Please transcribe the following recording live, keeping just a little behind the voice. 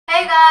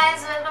Hey guys,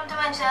 welcome to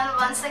my channel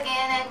once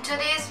again, and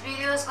today's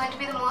video is going to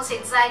be the most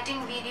exciting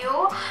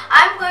video.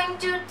 I'm going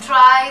to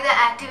try the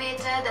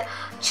activated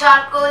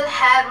charcoal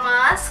hair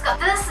mask.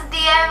 This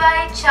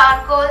DIY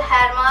charcoal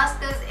hair mask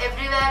is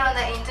everywhere on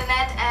the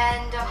internet,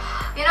 and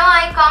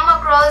I come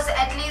across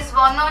at least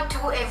one or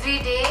two every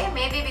day.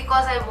 Maybe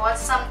because I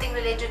watched something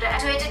related to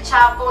activated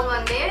charcoal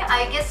one day,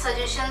 I get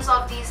suggestions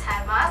of these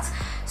hair masks.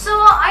 So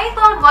I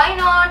thought, why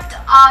not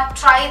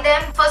try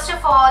them? First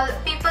of all,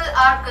 people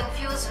are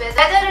confused with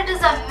whether it is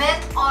a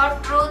myth or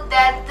truth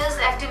that this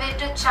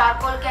activated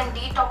charcoal can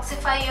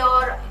detoxify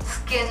your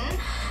skin.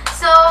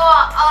 So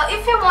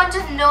if you want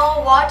to know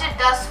what it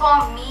does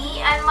for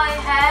me and my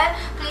hair,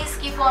 please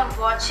keep on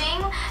watching.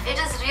 It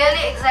is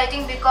really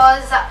exciting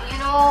because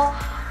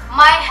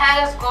my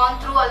hair has gone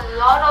through a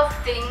lot of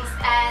things,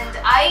 and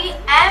I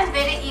am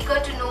very eager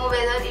to know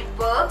whether it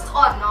works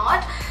or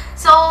not.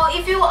 So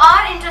if you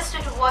are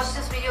interested to watch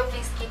this video,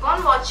 please keep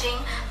on watching.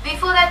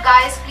 Before that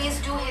guys, please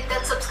do hit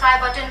that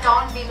subscribe button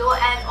down below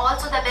and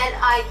also the bell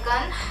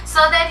icon so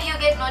that you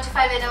get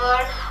notified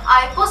whenever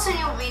I post a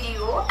new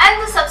video. And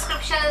the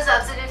subscription is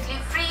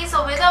absolutely free.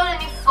 So without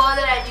any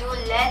further ado,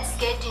 let's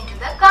get into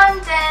the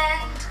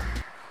content.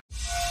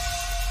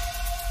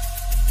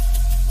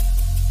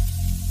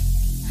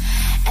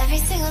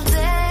 Every single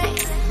day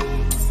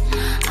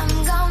I'm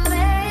gonna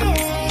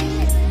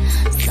make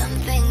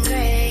something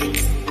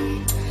great.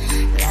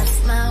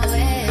 That's my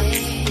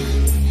way.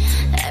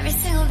 Every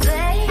single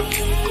day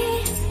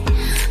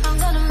I'm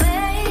gonna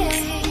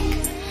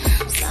make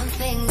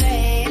something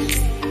great.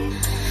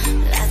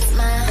 That's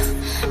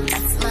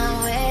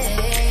my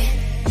way.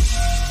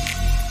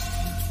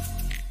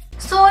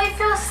 So if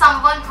you're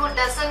someone who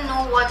doesn't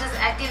know what is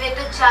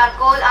activated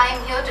charcoal, I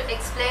am here to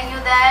explain you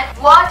that.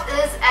 What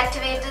is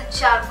activated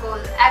charcoal?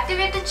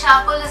 Activated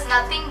charcoal is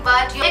nothing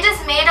but it is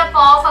made up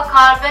of a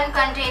carbon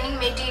containing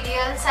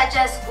material such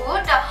as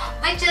wood,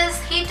 which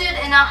is heated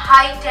in a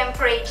high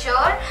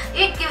temperature.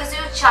 It gives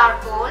you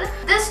charcoal.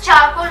 This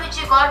charcoal which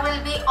you got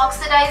will be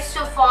oxidized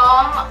to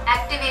form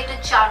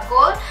activated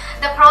charcoal.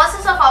 The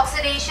process of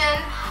oxidation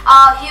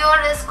here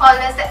is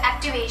called as the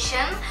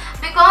activation,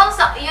 because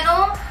the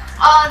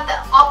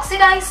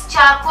oxidized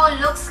charcoal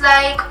looks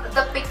like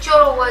the picture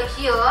over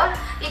here.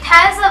 It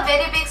has a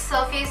very big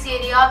surface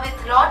area with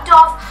lot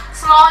of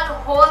small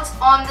holes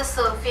on the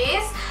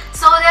surface,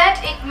 so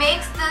that it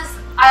makes this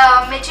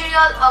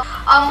material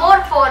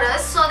more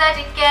porous, so that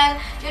it can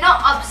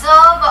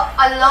absorb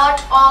a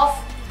lot of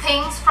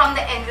things from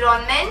the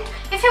environment.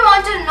 If you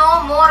want to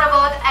know more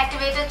about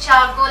activated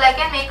charcoal, I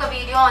can make a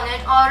video on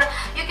it, or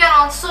you can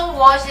also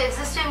watch the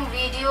existing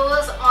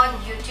videos on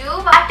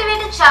YouTube.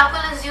 Activated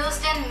charcoal is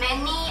used in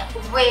many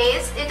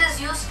ways. It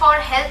is used for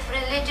health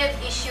related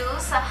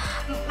issues.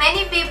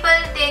 Many people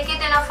take it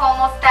in a form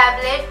of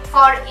tablet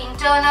for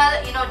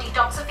internal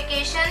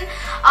detoxification,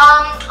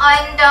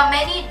 and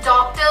many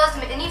doctors,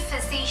 many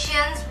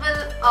physicians will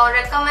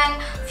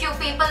recommend few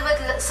people with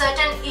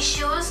certain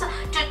issues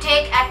to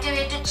take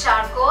activated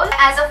charcoal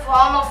as a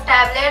form of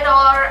tablet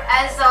or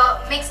as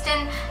mixed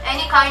in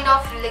any kind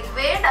of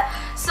liquid.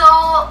 So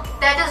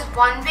that is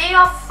one way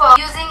of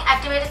using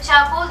activated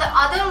charcoal. The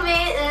other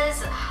way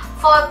is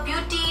for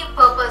beauty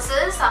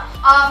purposes.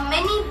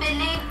 Many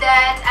believe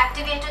that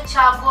activated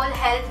charcoal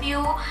help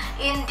you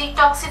in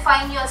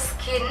detoxifying your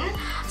skin,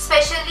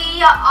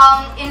 especially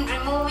in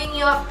removing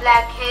your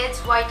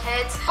blackheads,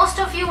 whiteheads. Most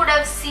of you would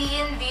have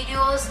seen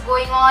videos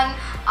going on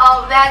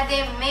where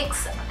they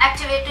mix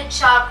activated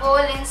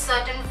charcoal in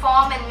certain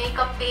form and make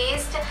a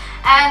paste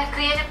and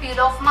create a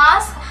peel-off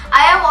mask.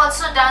 I have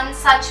also done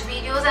such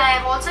videos, and I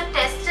have also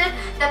tested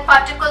that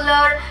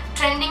particular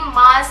trending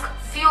mask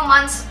few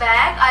months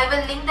back. I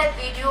will link that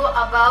video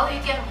above, you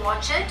can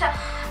watch it,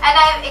 and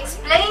I have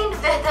explained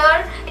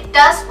whether it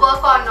does work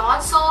or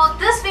not. So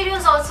this video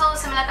is also a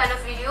similar kind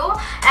of video,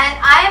 and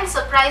I am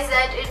surprised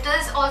that it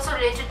is also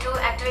related to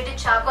activated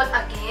charcoal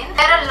again.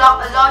 There are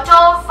a lot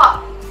of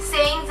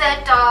sayings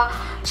that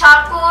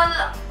charcoal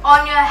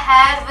on your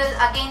hair will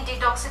again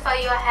detoxify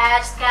your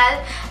hair,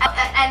 scalp,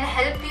 and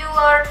help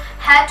your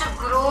hair to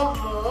grow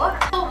more.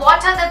 So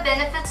what are the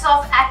benefits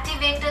of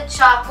activated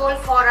charcoal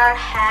for our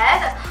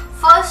hair?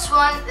 First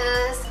one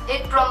is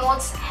it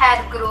promotes hair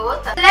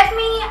growth. Let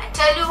me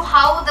tell you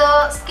how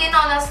the skin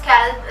on a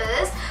scalp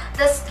is.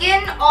 The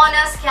skin on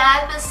a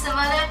scalp is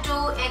similar to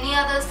any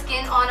other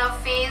skin on a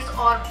face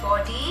or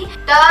body.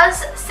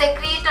 Does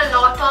secrete a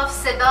lot of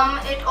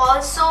sebum. It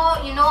also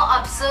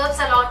absorbs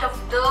a lot of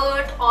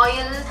dirt,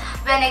 oil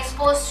when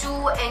exposed to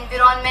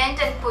environment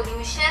and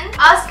pollution.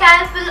 Our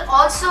scalp will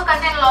also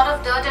contain a lot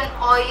of dirt and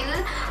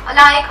oil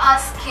like our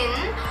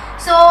skin.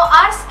 So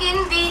our skin,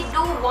 we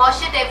do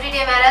wash it every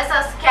day, whereas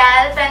our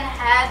scalp and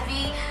hair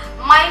we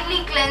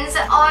mildly cleanse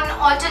on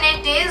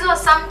alternate days, or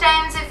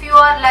sometimes if you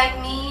are like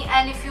me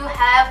and if you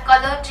have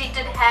color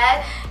treated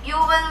hair, you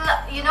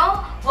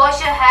will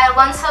wash your hair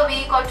once a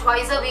week or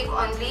twice a week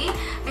only,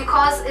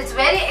 because it's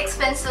very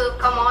expensive.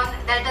 Come on,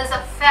 that is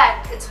a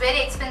fact. It's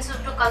very expensive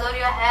to color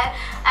your hair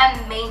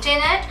and maintain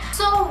it.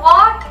 So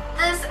what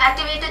this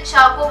activated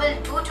charcoal will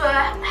do to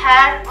your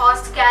hair or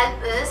scalp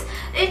is,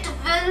 it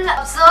will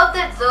absorb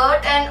the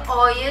dirt and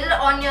oil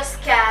on your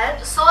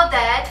scalp so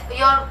that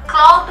your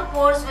clogged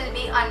pores will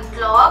be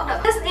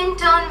unclogged. This in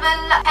turn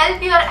will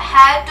help your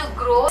hair to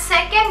grow.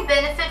 Second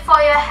benefit for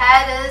your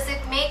hair is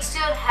it makes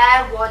your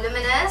hair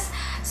voluminous.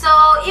 So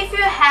if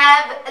you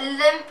have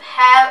limp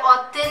hair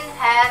or thin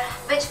hair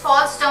which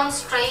falls down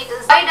straight,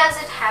 why does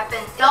it happen?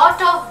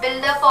 Lot of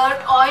buildup or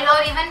oil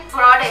or even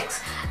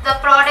products. The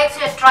products,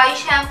 your dry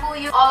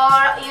shampoo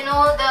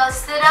or the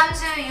serums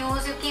you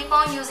use, you keep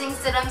on using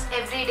serums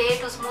every day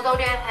to smooth out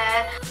your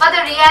hair. But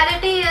the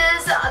reality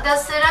is the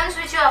serums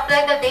which you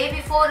apply the day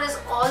before is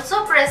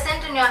also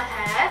present in your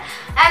hair,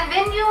 and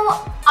when you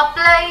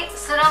apply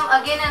serum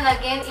again and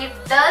again, it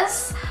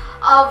does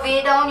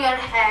weigh down your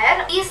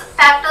hair. These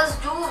factors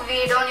do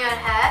weigh down your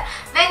hair.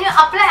 When you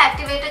apply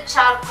activated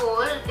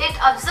charcoal, it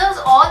absorbs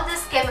all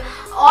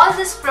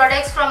these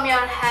products from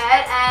your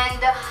hair, and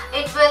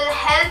it will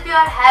help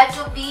your hair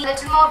to be a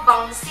little more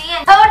bouncy.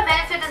 And third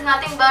benefit is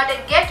nothing but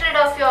it get rid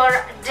of your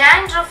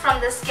dandruff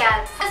from the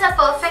scalp. It is a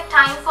perfect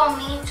time for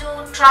me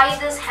to try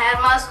this hair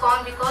mask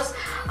on because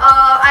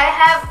I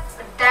have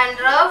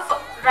dandruff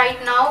right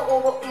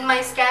now in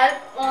my scalp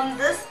on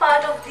this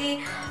part of the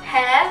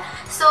hair.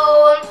 So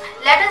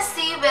let us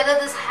see whether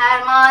this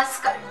hair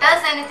mask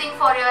does anything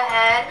for your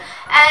hair.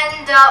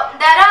 And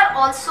there are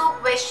also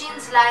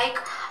questions like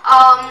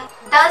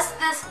does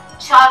this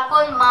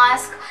charcoal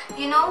mask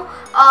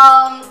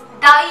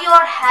dye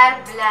your hair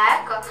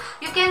black?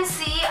 You can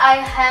see I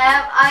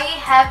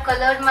have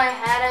colored my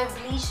hair, I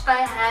bleached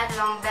my hair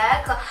long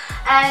back,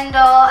 and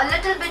a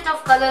little bit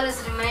of color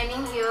is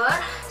remaining here.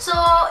 So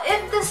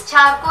if this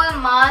charcoal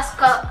mask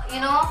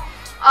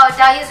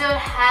dyes your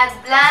hair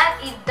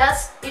black,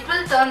 it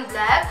will turn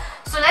black.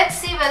 So let's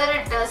see whether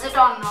it does it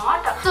or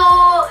not. So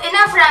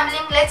enough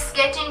rambling, let's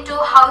get into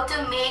how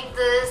to make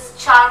this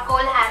charcoal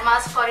hair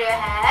mask for your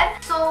hair.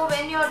 So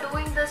when you're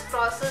doing this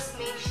process,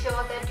 make sure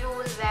that you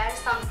will wear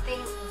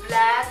something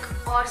black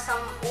or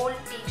some old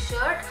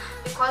t-shirt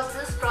because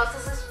this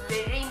process is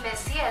very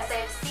messy, as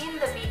I've seen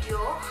the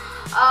video.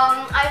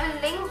 I will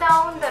link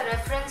down the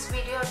reference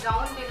video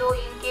down below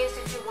in case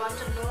if you want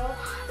to know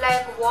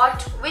like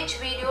which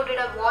video did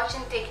I watch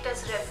and take it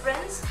as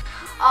reference.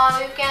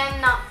 You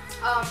can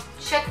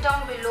check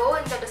down below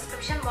in the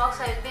description box.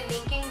 I will be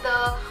linking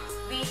the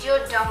video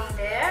down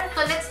there.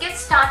 So let's get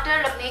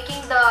started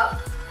making the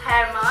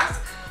hair mask.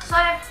 So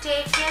I have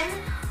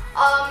taken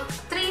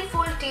 3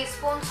 full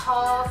teaspoons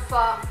of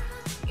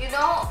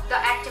the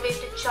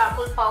activated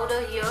charcoal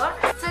powder here.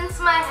 Since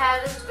my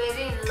hair is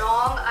very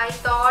long, I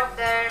thought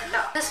that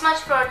this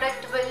much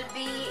product will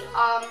be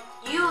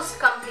used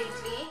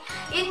completely.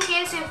 In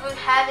case if you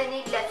have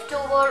any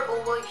leftover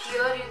over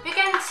here, you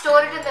can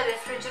store it in the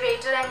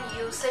refrigerator and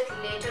use it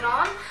later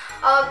on.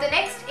 The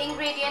next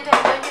ingredient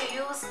I'm going to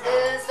use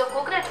is the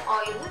coconut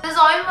oil. This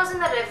oil was in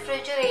the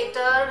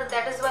refrigerator,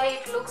 that is why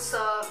it looks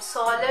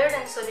solid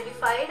and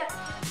solidified.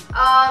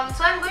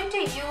 So I'm going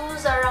to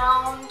use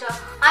around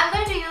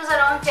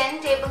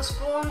 10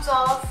 tablespoons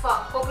of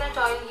coconut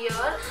oil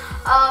here.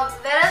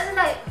 Whereas in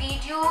the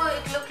video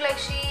it looked like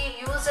she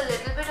used a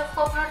little bit of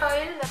coconut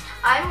oil.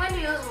 I'm going to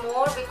use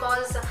more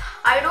because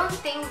I don't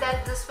think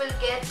that this will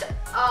get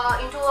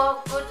into a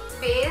good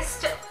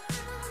paste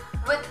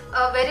with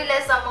a very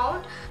less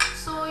amount.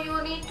 So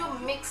you need to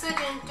mix it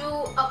into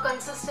a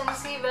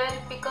consistency where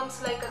it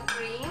becomes like a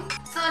cream.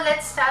 So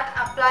let's start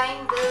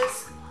applying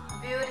this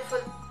beautiful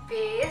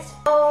paste.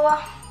 So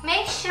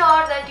make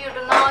sure that you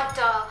do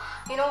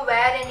not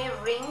wear any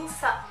rings.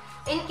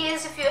 In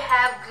case if you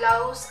have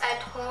gloves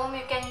at home,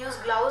 you can use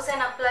gloves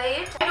and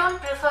apply it. I don't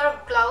prefer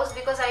gloves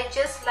because I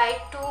just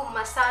like to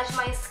massage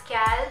my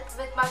scalp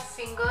with my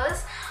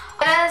fingers,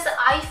 whereas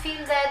I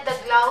feel that the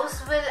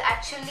gloves will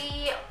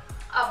actually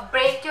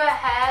break your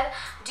hair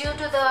due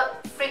to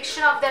the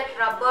friction of that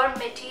rubber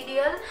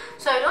material.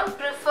 So I don't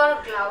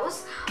prefer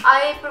gloves.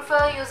 I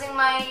prefer using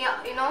my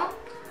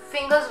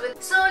fingers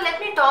with. So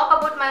let me talk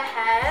about my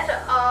hair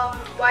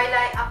while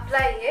I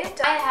apply it.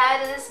 My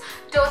hair is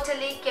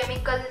totally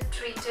chemical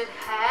treated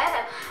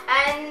hair,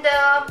 and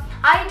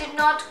I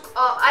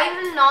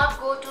will not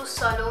go to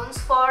salons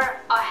for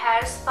a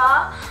hair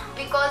spa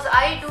because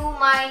I do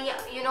my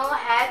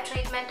hair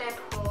treatment at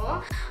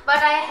home, but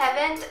I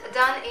haven't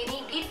done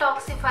any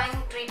detoxifying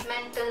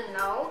treatment till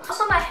now.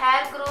 Also my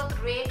hair growth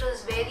rate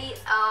is very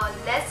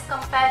less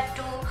compared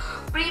to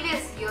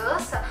previous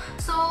years.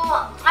 So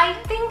I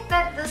think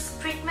that this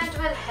treatment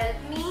will help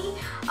me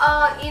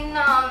in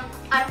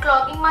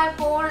unclogging my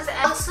pores.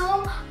 And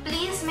also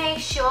please make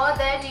sure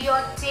that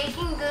you're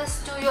taking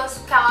this to your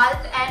scalp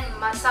and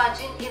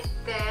massaging it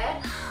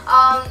there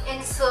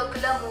in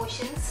circular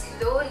motion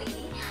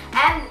slowly,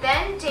 and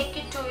then take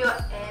it to your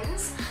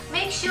ends.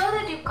 Make sure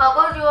that you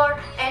cover your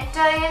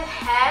entire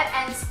hair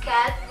and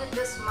scalp with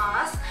this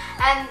mask,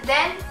 and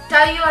then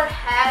tie your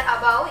hair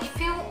above. If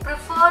you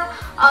prefer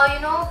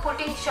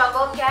putting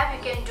shower cap,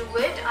 you can do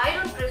it. I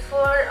don't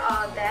prefer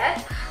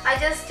that. I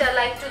just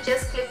like to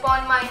just clip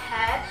on my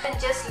hair and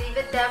just leave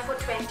it there for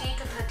 20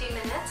 to 30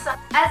 minutes.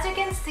 minutes. As you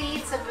can see,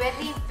 it's a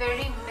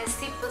very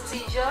messy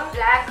procedure.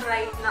 Black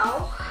right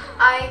now.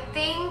 I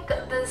think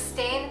the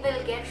stain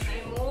will get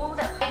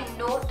removed. I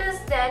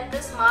noticed that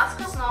this mask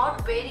is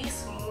not very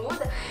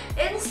smooth.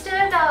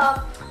 Instead,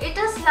 it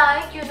is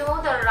like, you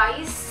know, the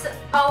rice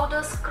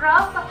powder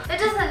scrub.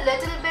 It is a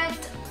little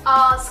bit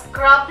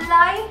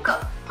scrub-like.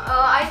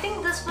 I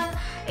think this will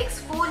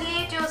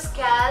exfoliate your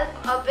scalp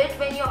a bit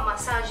when you're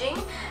massaging,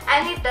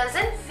 and it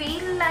doesn't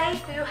feel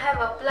like you have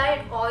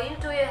applied oil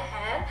to your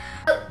hair.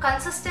 The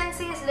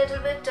consistency is a little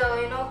bit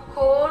you know,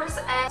 coarse,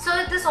 and so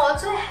this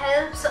also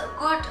helps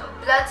good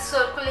blood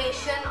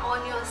circulation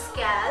on your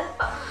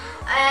scalp.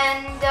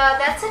 And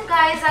that's it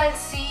guys. I'll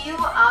see you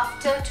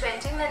after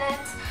 20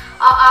 minutes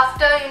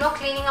after, you know,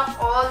 cleaning up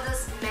all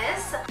this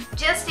mess.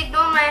 Just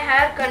ignore my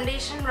hair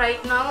condition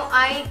right now.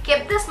 I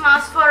kept this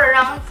mask for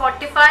around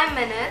 45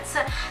 minutes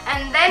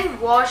and then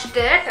washed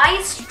it.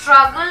 I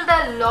struggled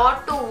a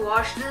lot to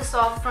wash this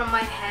off from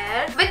my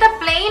hair. With a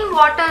plain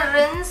water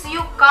rinse,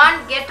 you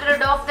can't get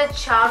rid of the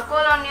charcoal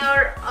on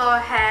your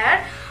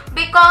hair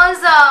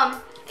because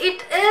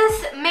it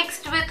is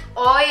mixed with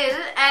oil,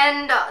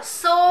 and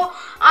so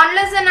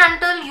unless and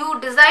until you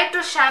decide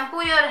to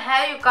shampoo your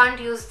hair, you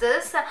can't use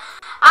this.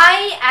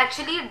 I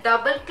actually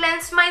double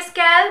cleansed my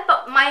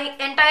scalp, my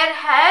entire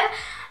hair.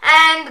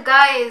 And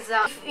guys,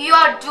 if you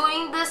are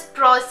doing this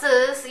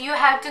process, you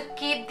have to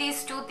keep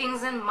these two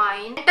things in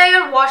mind.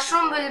 Entire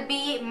washroom will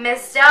be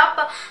messed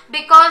up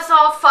because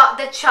of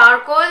the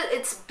charcoal.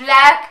 It's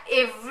black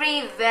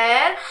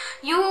everywhere.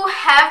 You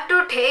have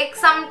to take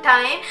some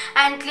time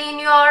and clean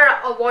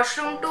your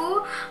washroom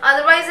too.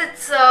 Otherwise,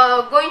 it's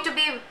going to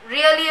be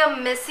really a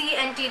messy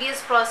and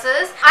tedious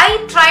process.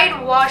 I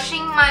tried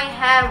washing my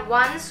hair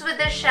once with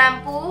the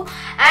shampoo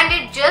and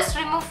it just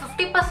removed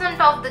 50%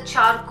 of the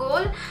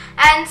charcoal,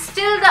 and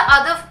still the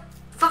other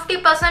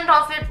 50%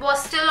 of it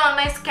was still on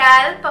my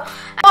scalp.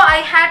 So I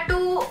had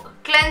to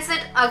cleanse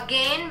it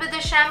again with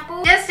the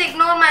shampoo. Just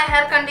ignore my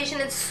hair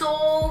condition. It's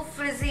so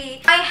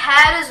frizzy. My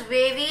hair is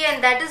wavy,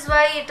 and that is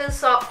why it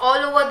is all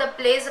over the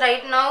place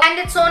right now. And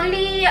it's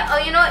only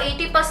you know,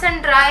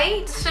 80%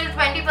 dry. Still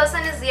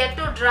 20% is yet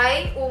to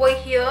dry over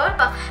here.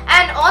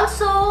 And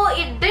also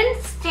it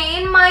didn't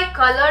stain my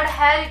colored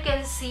hair. You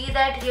can see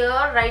that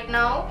here right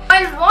now.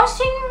 While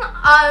washing,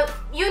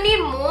 you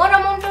need more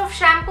amount of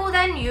shampoo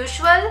than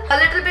usual. A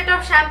little bit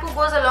of shampoo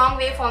goes a long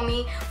way for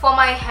me, for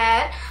my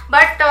hair,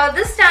 but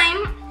this time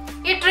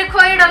it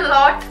required a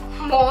lot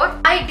more.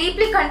 I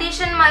deeply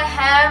conditioned my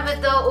hair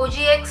with the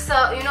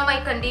OGX, you know,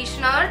 my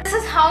conditioner. This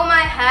is how my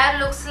hair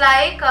looks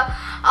like.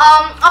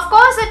 Of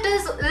course it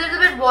is a little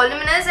bit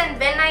voluminous, and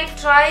when I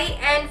try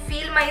and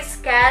feel my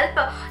scalp,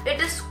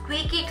 it is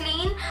squeaky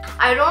clean.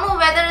 I don't know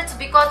whether it's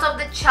because of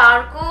the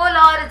charcoal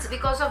or it's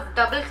because of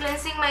double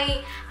cleansing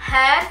my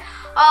hair.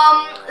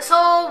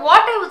 So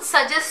what I would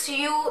suggest to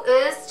you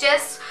is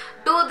just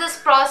do this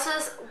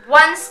process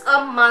once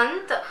a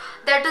month.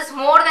 That is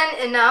more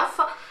than enough.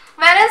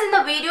 Whereas in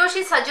the video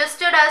she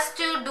suggested us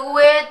to do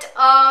it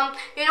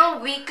you know,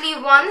 weekly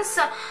once,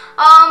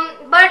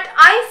 but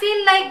I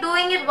feel like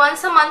doing it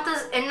once a month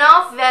is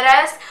enough.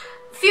 Whereas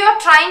if you are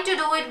trying to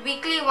do it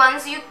weekly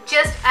once, you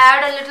just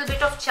add a little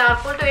bit of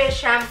charcoal to your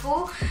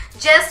shampoo.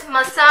 Just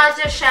massage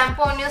the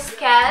shampoo on your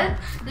scalp,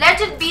 let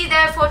it be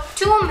there for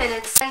 2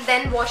 minutes and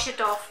then wash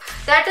it off.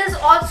 That is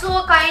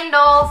also a kind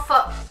of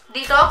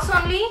detox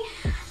only,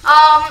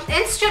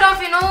 instead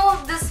of, you know,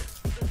 this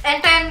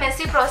entire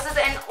messy process.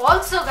 And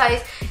also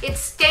guys, it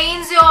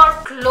stains your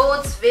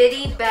clothes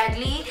very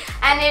badly,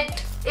 and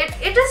it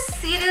is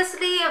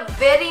seriously a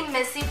very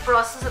messy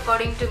process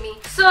according to me.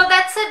 So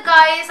that's it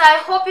guys. I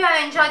hope you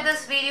have enjoyed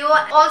this video.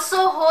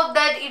 Also hope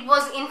that it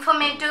was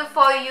informative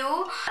for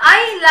you.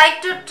 I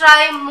like to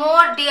try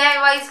more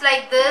DIYs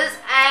like this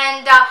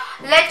and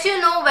let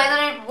you know whether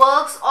it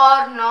works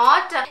or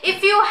not.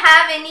 If you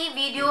have any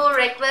video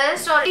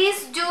requests, or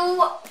please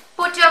do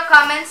put your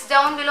comments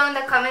down below in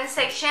the comment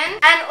section.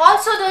 And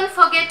also don't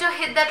forget to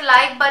hit that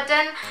like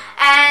button,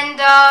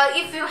 and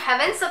if you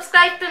haven't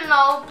subscribed till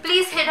now,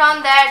 please hit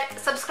on that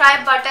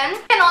subscribe button.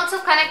 You can also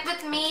connect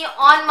with me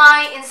on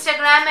my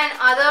Instagram and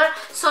other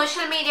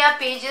social media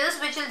pages,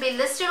 which will be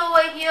listed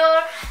over here,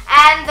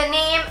 and the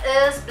name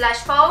is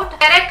BlushPout.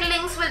 Direct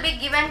links will be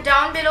given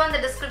down below in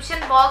the description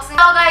box.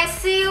 Now guys,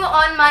 see you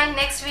on my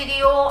next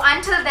video.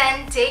 Until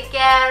then, take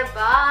care.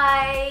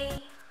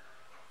 Bye.